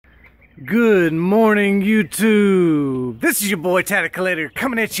Good morning, YouTube. This is your boy Tatted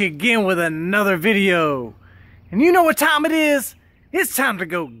coming at you again with another video. And you know what time it is? It's time to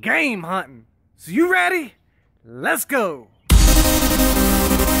go game hunting. So you ready? Let's go.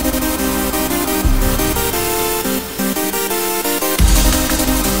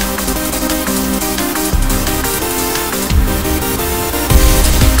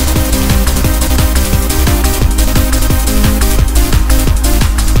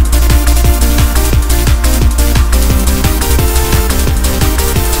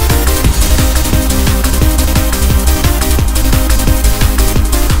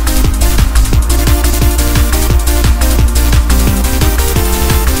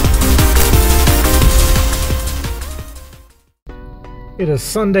 It is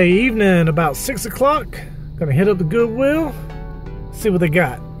Sunday evening, about 6 o'clock. Gonna hit up the Goodwill, see what they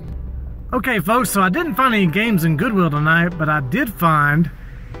got. Okay folks, so I didn't find any games in Goodwill tonight, but I did find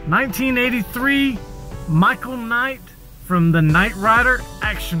 1983 Michael Knight from the Knight Rider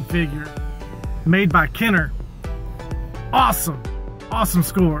action figure, made by Kenner. Awesome, awesome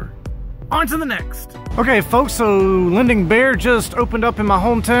score. On to the next. Okay folks, so Lending Bear just opened up in my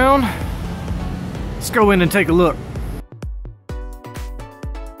hometown. Let's go in and take a look.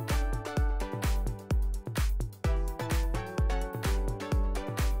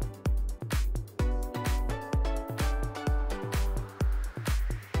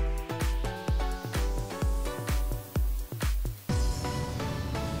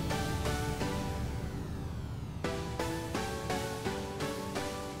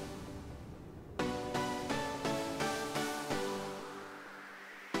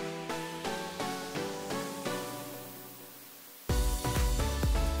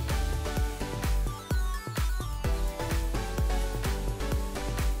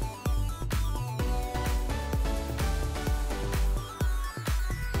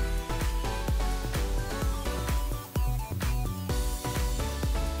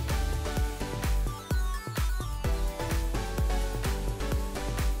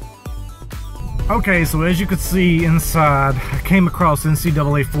 Okay, so as you can see inside, I came across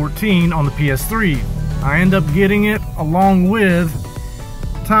NCAA 14 on the PS3. I end up getting it along with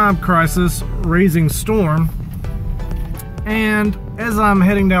Time Crisis Raising Storm. And as I'm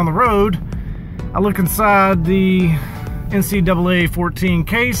heading down the road, I look inside the NCAA 14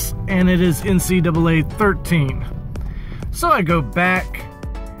 case and it is NCAA 13. So I go back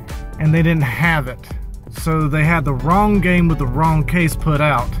and they didn't have it. So they had the wrong game with the wrong case put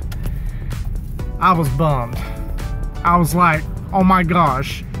out. I was bummed. I was like, oh my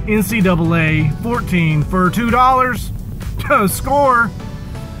gosh, NCAA 14 for $2 score.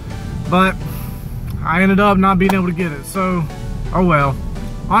 But I ended up not being able to get it, so oh well.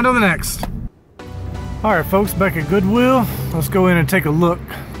 On to the next. Alright folks, back at Goodwill. Let's go in and take a look.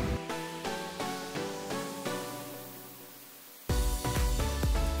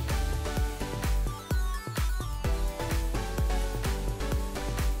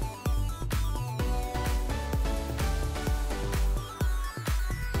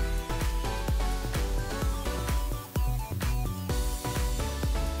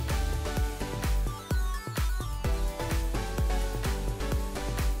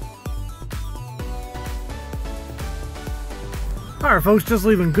 Alright folks, just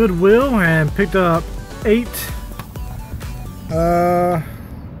leaving Goodwill and picked up 7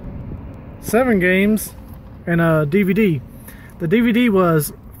 games and a DVD. The DVD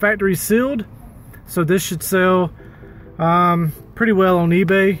was factory sealed, so this should sell pretty well on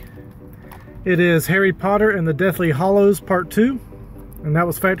eBay. It is Harry Potter and the Deathly Hallows Part 2, and that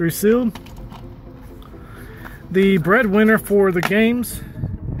was factory sealed. The breadwinner for the games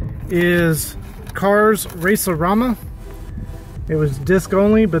is Cars Racerama. It was disc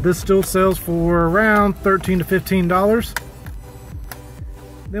only, but this still sells for around $13 to $15.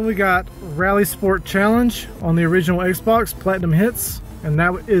 Then we got Rally Sport Challenge on the original Xbox Platinum Hits, and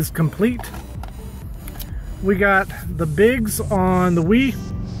that is complete. We got the Bigs on the Wii,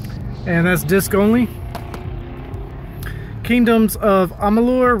 and that's disc only. Kingdoms of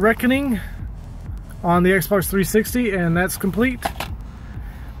Amalur Reckoning on the Xbox 360, and that's complete.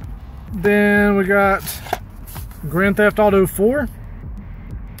 Then we got Grand Theft Auto 4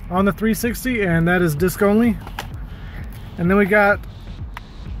 on the 360, and that is disc only. And then we got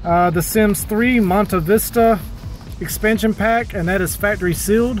The Sims 3 Monta Vista expansion pack, and that is factory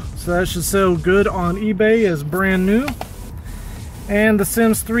sealed, so that should sell good on eBay as brand new. And The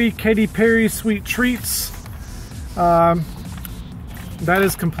Sims 3 Katy Perry Sweet Treats, that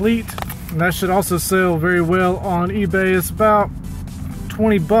is complete, and that should also sell very well on eBay. It's about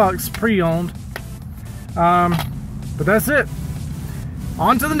 20 bucks pre-owned. But that's it.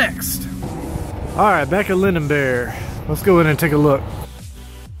 On to the next. Alright, back at Linden Bear. Let's go in and take a look.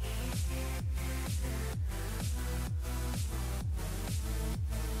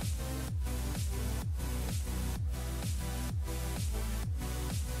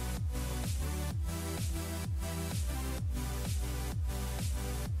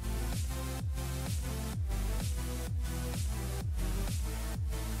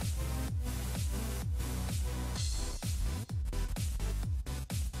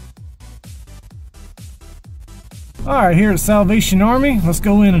 Alright, here at Salvation Army, let's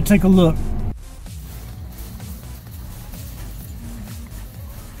go in and take a look.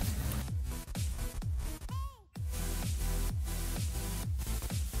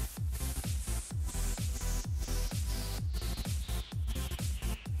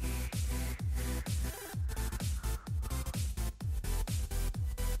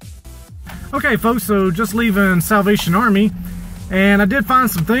 Okay folks, so just leaving Salvation Army, and I did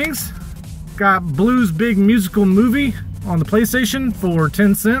find some things. Got Blue's Big Musical Movie on the PlayStation for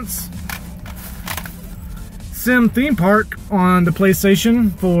 10 cents. Sim Theme Park on the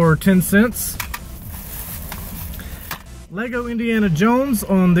PlayStation for 10 cents. Lego Indiana Jones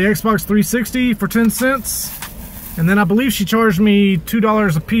on the Xbox 360 for 10 cents. And then I believe she charged me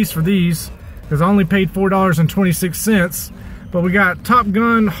 $2 a piece for these, because I only paid $4.26. But we got Top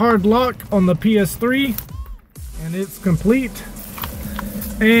Gun Hard Lock on the PS3, and it's complete.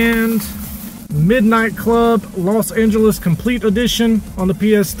 And Midnight Club Los Angeles Complete Edition on the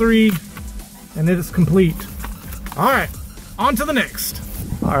PS3, and it is complete. Alright, on to the next.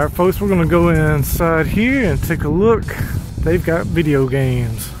 Alright folks, we're going to go inside here and take a look. They've got video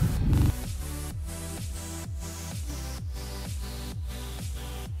games.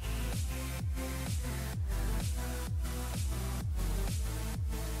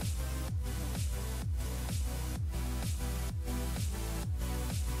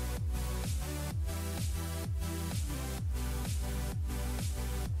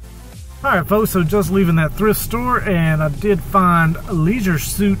 Alright folks, so just leaving that thrift store, and I did find Leisure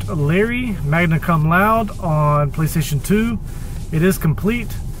Suit Larry Magna Cum Laude on PlayStation 2. It is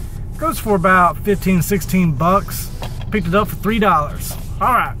complete. Goes for about 15-16 bucks. Picked it up for $3.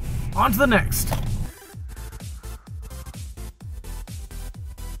 Alright, on to the next.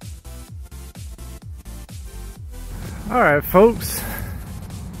 Alright folks,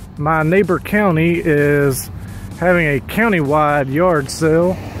 my neighbor county is having a county-wide yard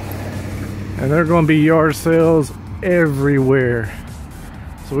sale. And there are going to be yard sales everywhere.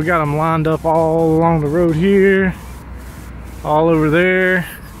 So we got them lined up all along the road here, all over there.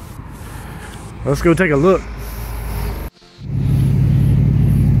 Let's go take a look.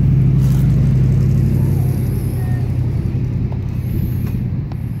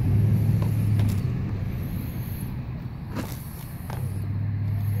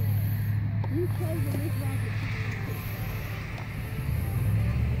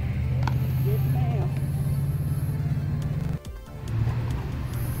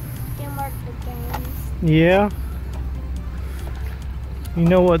 Yeah. You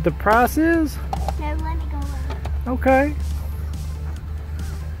know what the price is? No, let me go with it. Okay.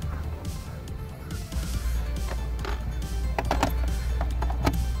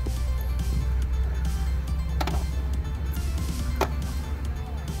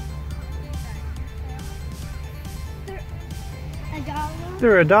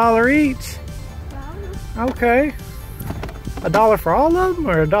 They're $1 each. Okay. $1 for all of them,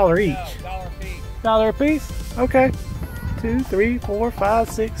 or $1 each? $1 a piece? Okay. 2, 3, 4, 5,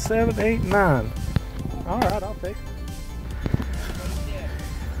 6, 7, 8, 9. Alright, I'll take it.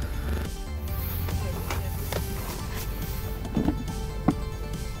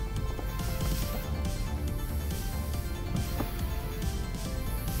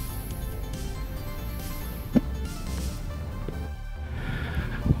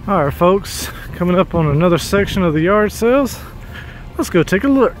 Alright folks, coming up on another section of the yard sales. Let's go take a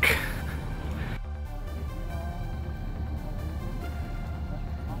look.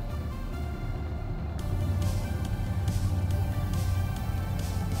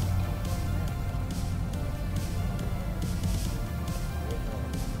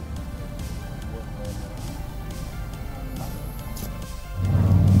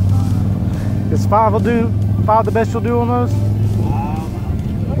 Is 5 the best you'll do on those?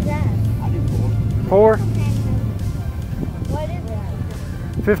 What is that? I do 4? 4. What is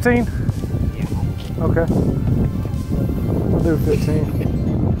it? 15? Yeah. Okay. I'll do 15.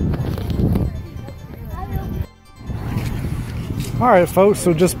 Alright folks,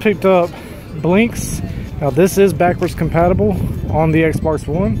 so just picked up Blinks. Now this is backwards compatible on the Xbox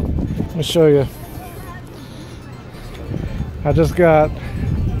One. Let me show you. I just got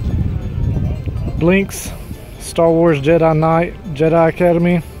Blinks, Star Wars Jedi Knight, Jedi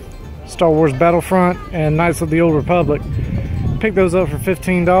Academy, Star Wars Battlefront, and Knights of the Old Republic. Picked those up for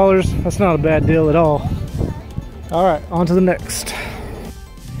 $15. That's not a bad deal at all. Alright, on to the next.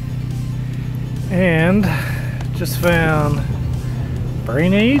 And just found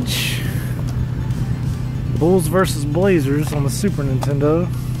Brain Age, Bulls versus Blazers on the Super Nintendo.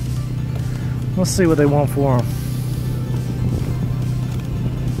 Let's see what they want for them.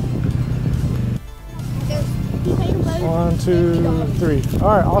 One, two, three.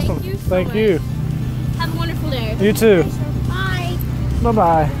 Alright, awesome. Thank you. Have a wonderful day. You too. Bye.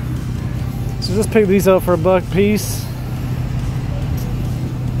 Bye-bye. So just pick these up for $1 a piece.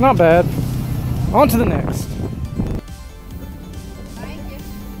 Not bad. On to the next.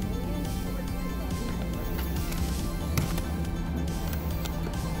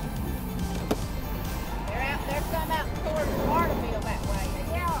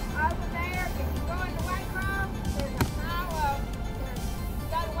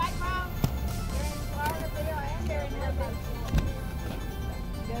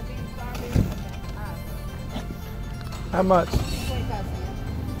 How much? 25 cents.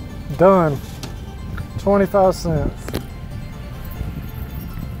 Done. 25 cents.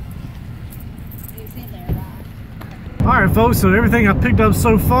 Alright folks, so everything I picked up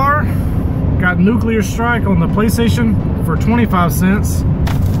so far, got Nuclear Strike on the PlayStation for 25 cents.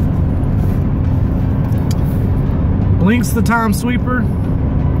 Blinks the Time Sweeper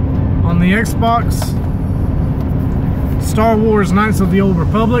on the Xbox. Star Wars Knights of the Old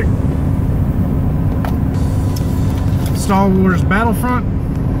Republic. Star Wars Battlefront.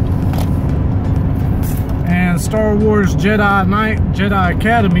 And Star Wars Jedi Knight, Jedi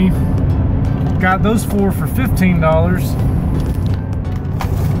Academy. Got those four for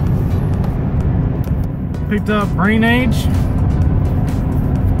 $15. Picked up Brain Age.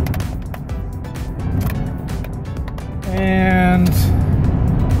 And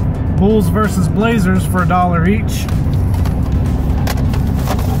Bulls versus Blazers for $1 each.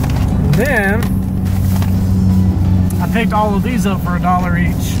 Then I picked all of these up for $1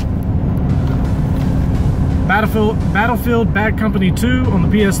 each. Battlefield Bad Company 2 on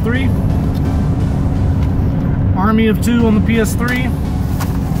the PS3. Army of 2 on the PS3.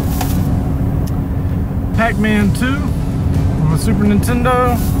 Pac-Man 2 on the Super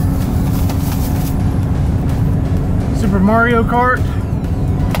Nintendo. Super Mario Kart.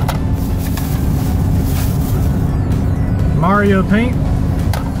 Mario Paint.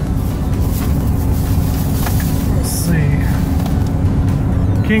 Let's see.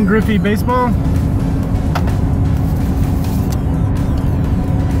 King Griffey Baseball.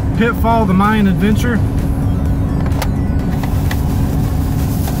 Pitfall the Mayan Adventure.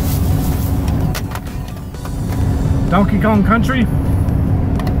 Donkey Kong Country.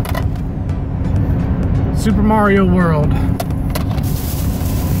 Super Mario World.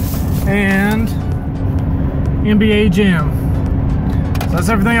 And NBA Jam. So that's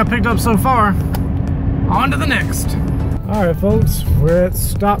everything I picked up so far. On to the next. Alright folks, we're at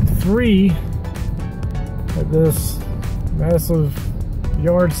stop 3 at this massive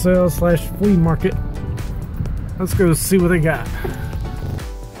yard sale slash flea market. Let's go see what they got.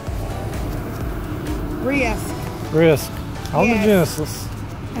 Risk. On the Genesis.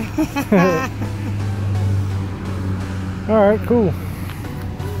 Alright, cool.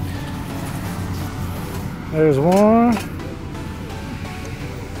 There's one.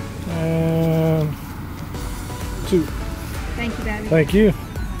 And 2. Thank you, Daddy. Thank you.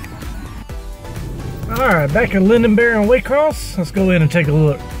 Alright, back in Lindenberry and Waycross. Let's go in and take a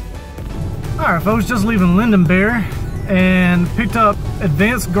look. Alright folks, just leaving Lindenberry and picked up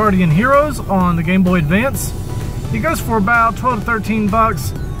Advanced Guardian Heroes on the Game Boy Advance. It goes for about 12 to 13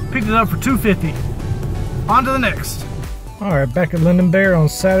 bucks. Picked it up for $2.50. On to the next. Alright, back at Lindenberry on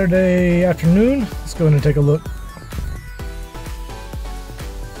Saturday afternoon. Let's go in and take a look.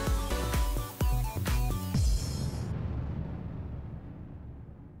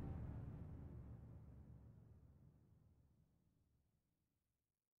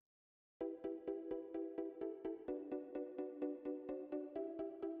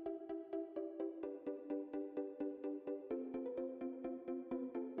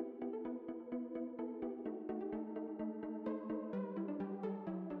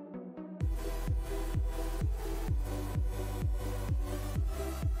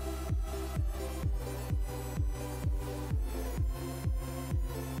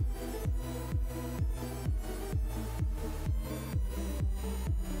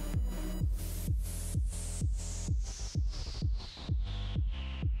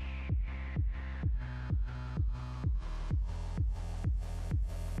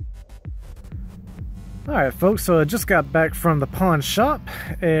 Alright folks, so I just got back from the pawn shop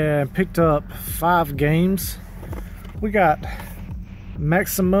and picked up 5 games. We got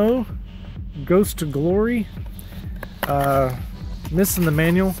Maximo, Ghost to Glory, missing the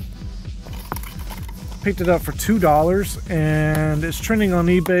manual. Picked it up for $2 and it's trending on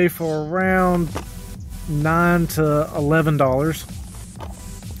eBay for around $9 to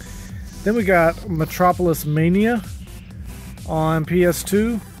 $11. Then we got Metropolis Mania on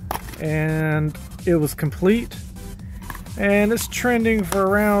PS2 and it was complete, and it's trending for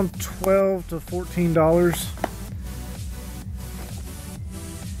around $12 to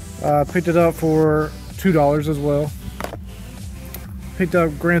 $14. Picked it up for $2 as well. Picked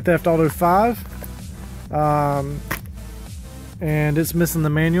up Grand Theft Auto 5, and it's missing the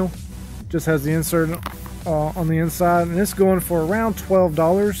manual. Just has the insert on the inside, and it's going for around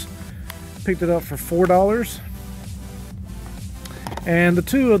 $12. Picked it up for $4. And the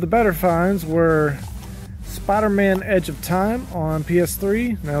two of the better finds were Spider-Man Edge of Time on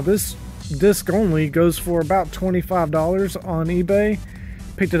PS3. Now this disc only goes for about $25 on eBay.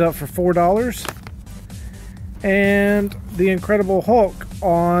 Picked it up for $4. And The Incredible Hulk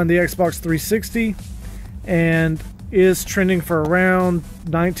on the Xbox 360 and is trending for around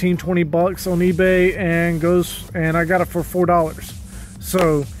 19-20 bucks on eBay, and I got it for $4.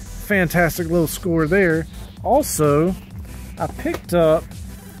 So fantastic little score there. Also, I picked up,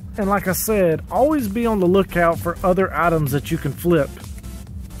 and like I said, always be on the lookout for other items that you can flip.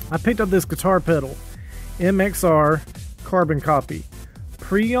 I picked up this guitar pedal, MXR carbon copy.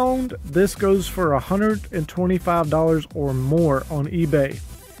 Pre-owned, this goes for $125 or more on eBay.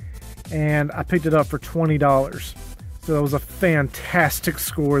 And I picked it up for $20. So that was a fantastic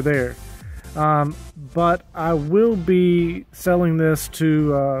score there. But I will be selling this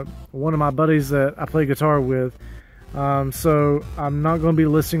to one of my buddies that I play guitar with. So I'm not going to be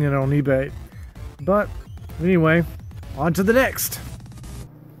listing it on eBay. But anyway, on to the next.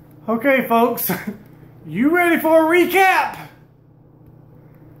 Okay folks, you ready for a recap?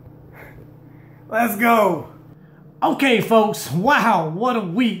 Let's go. Okay folks, wow, what a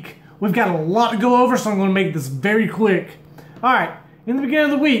week. We've got a lot to go over, so I'm going to make this very quick. Alright, in the beginning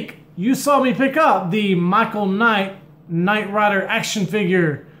of the week, you saw me pick up the Michael Knight Knight Rider action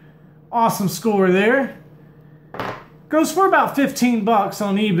figure. Awesome score there. Goes for about 15 bucks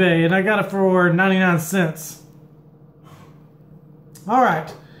on eBay, and I got it for 99 cents.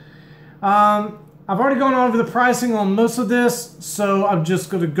 Alright. I've already gone over the pricing on most of this, so I'm just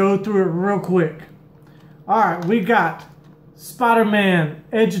going to go through it real quick. Alright, we got Spider-Man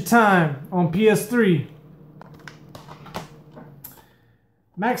Edge of Time on PS3.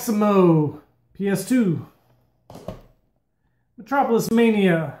 Maximo PS2. Metropolis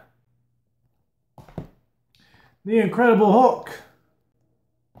Mania. The Incredible Hulk.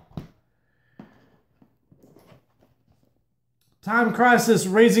 Time Crisis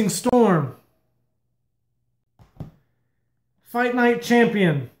Raising Storm. Fight Night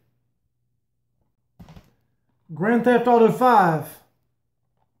Champion. Grand Theft Auto 5.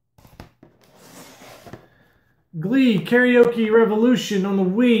 Glee Karaoke Revolution on the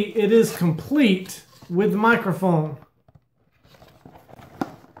Wii. It is complete with microphone.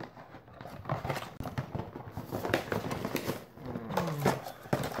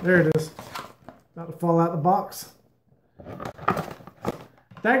 There it is. About to fall out the box.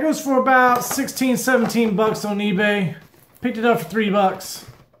 That goes for about 16, 17 bucks on eBay. Picked it up for 3 bucks.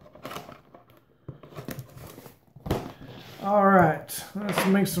 Alright, let's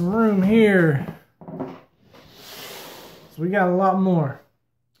make some room here. So we got a lot more.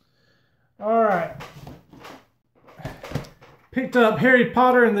 Alright. Picked up Harry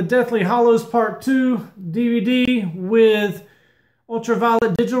Potter and the Deathly Hallows Part 2 DVD with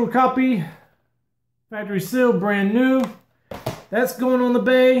ultraviolet digital copy. Factory seal, brand new. That's going on the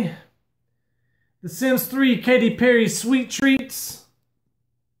bay. The Sims 3 Katy Perry Sweet Treats.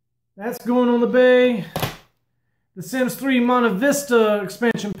 That's going on the bay. The Sims 3 Monta Vista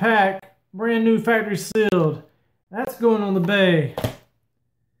expansion pack. Brand new factory sealed. That's going on the bay.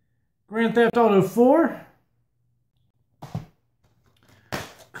 Grand Theft Auto 4.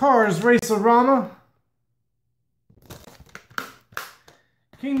 Cars Racerama.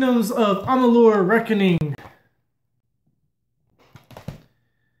 Kingdoms of Amalur Reckoning.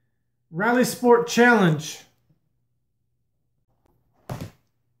 Rally Sport Challenge.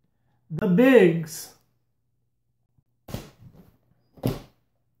 The Bigs.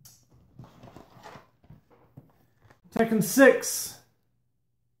 Tekken 6.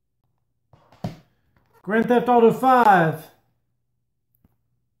 Grand Theft Auto 5.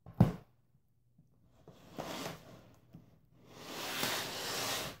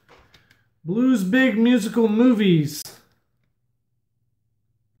 Blues Big Musical Movies.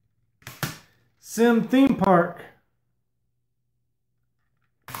 Sim Theme Park.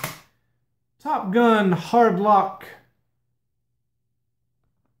 Top Gun Hard Lock.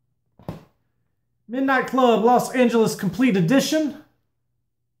 Midnight Club Los Angeles Complete Edition.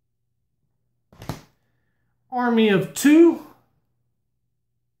 Army of Two.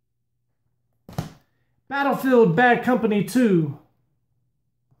 Battlefield Bad Company 2.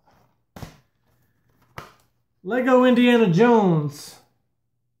 Lego Indiana Jones.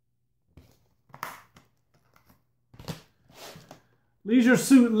 Leisure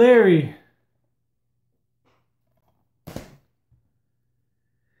Suit Larry.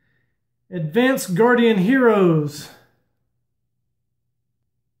 Advanced Guardian Heroes.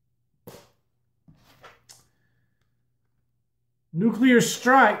 Nuclear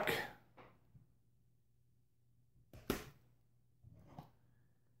Strike.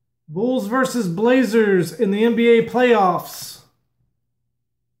 Bulls versus Blazers in the NBA playoffs.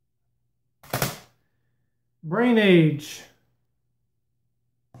 Brain Age.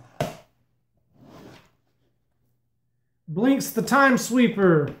 Blinks the Time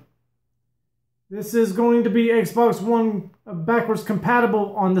Sweeper. This is going to be Xbox One backwards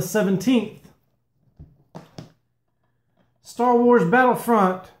compatible on the 17th. Star Wars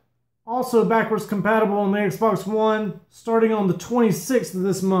Battlefront. Also backwards compatible on the Xbox One starting on the 26th of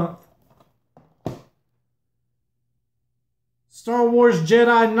this month. Star Wars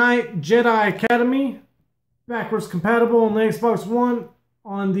Jedi Knight Jedi Academy. Backwards compatible on the Xbox One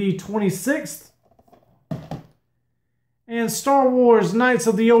on the 26th. And Star Wars Knights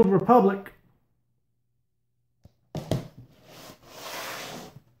of the Old Republic.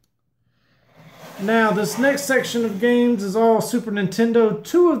 Now, this next section of games is all Super Nintendo.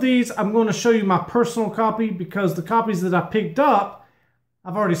 Two of these, I'm going to show you my personal copy because the copies that I picked up,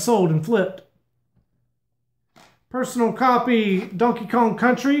 I've already sold and flipped. Personal copy, Donkey Kong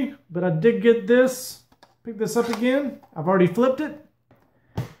Country, but I did get this. Pick this up again. I've already flipped it.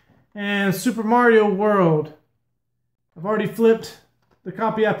 And Super Mario World. I've already flipped the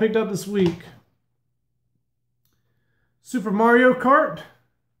copy I picked up this week. Super Mario Kart.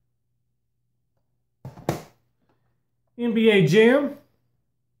 NBA Jam.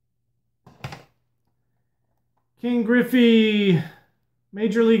 King Griffey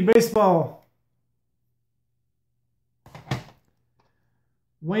Major League Baseball.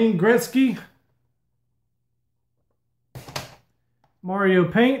 Wayne Gretzky. Mario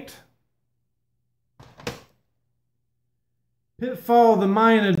Paint. Pitfall the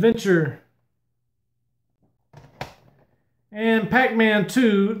Mayan Adventure. And Pac-Man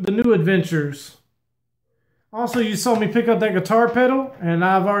 2 The New Adventures. Also, you saw me pick up that guitar pedal, and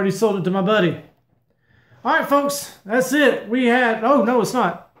I've already sold it to my buddy. Alright, folks, that's it. We had... Oh, no, it's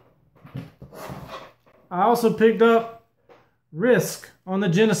not. I also picked up Risk on the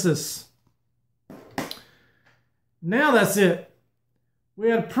Genesis. Now that's it. We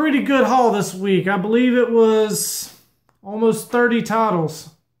had a pretty good haul this week. I believe it was almost 30 titles.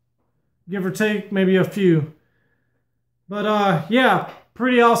 Give or take, maybe a few. But, yeah,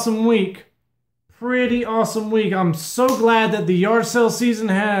 pretty awesome week. Pretty awesome week. I'm so glad that the yard sale season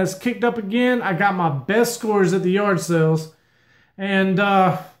has kicked up again. I got my best scores at the yard sales. And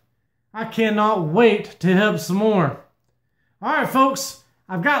I cannot wait to help some more. Alright folks,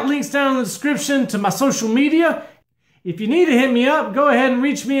 I've got links down in the description to my social media. If you need to hit me up, go ahead and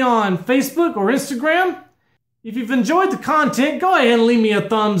reach me on Facebook or Instagram. If you've enjoyed the content, go ahead and leave me a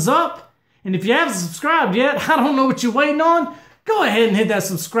thumbs up. And if you haven't subscribed yet, I don't know what you're waiting on. Go ahead and hit that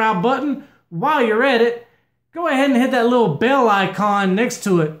subscribe button. While you're at it, go ahead and hit that little bell icon next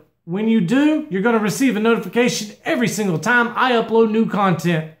to it. When you do, you're going to receive a notification every single time I upload new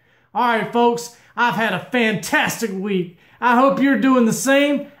content. Alright folks, I've had a fantastic week. I hope you're doing the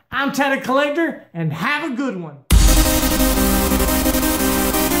same. I'm Tatted Collector, and have a good one.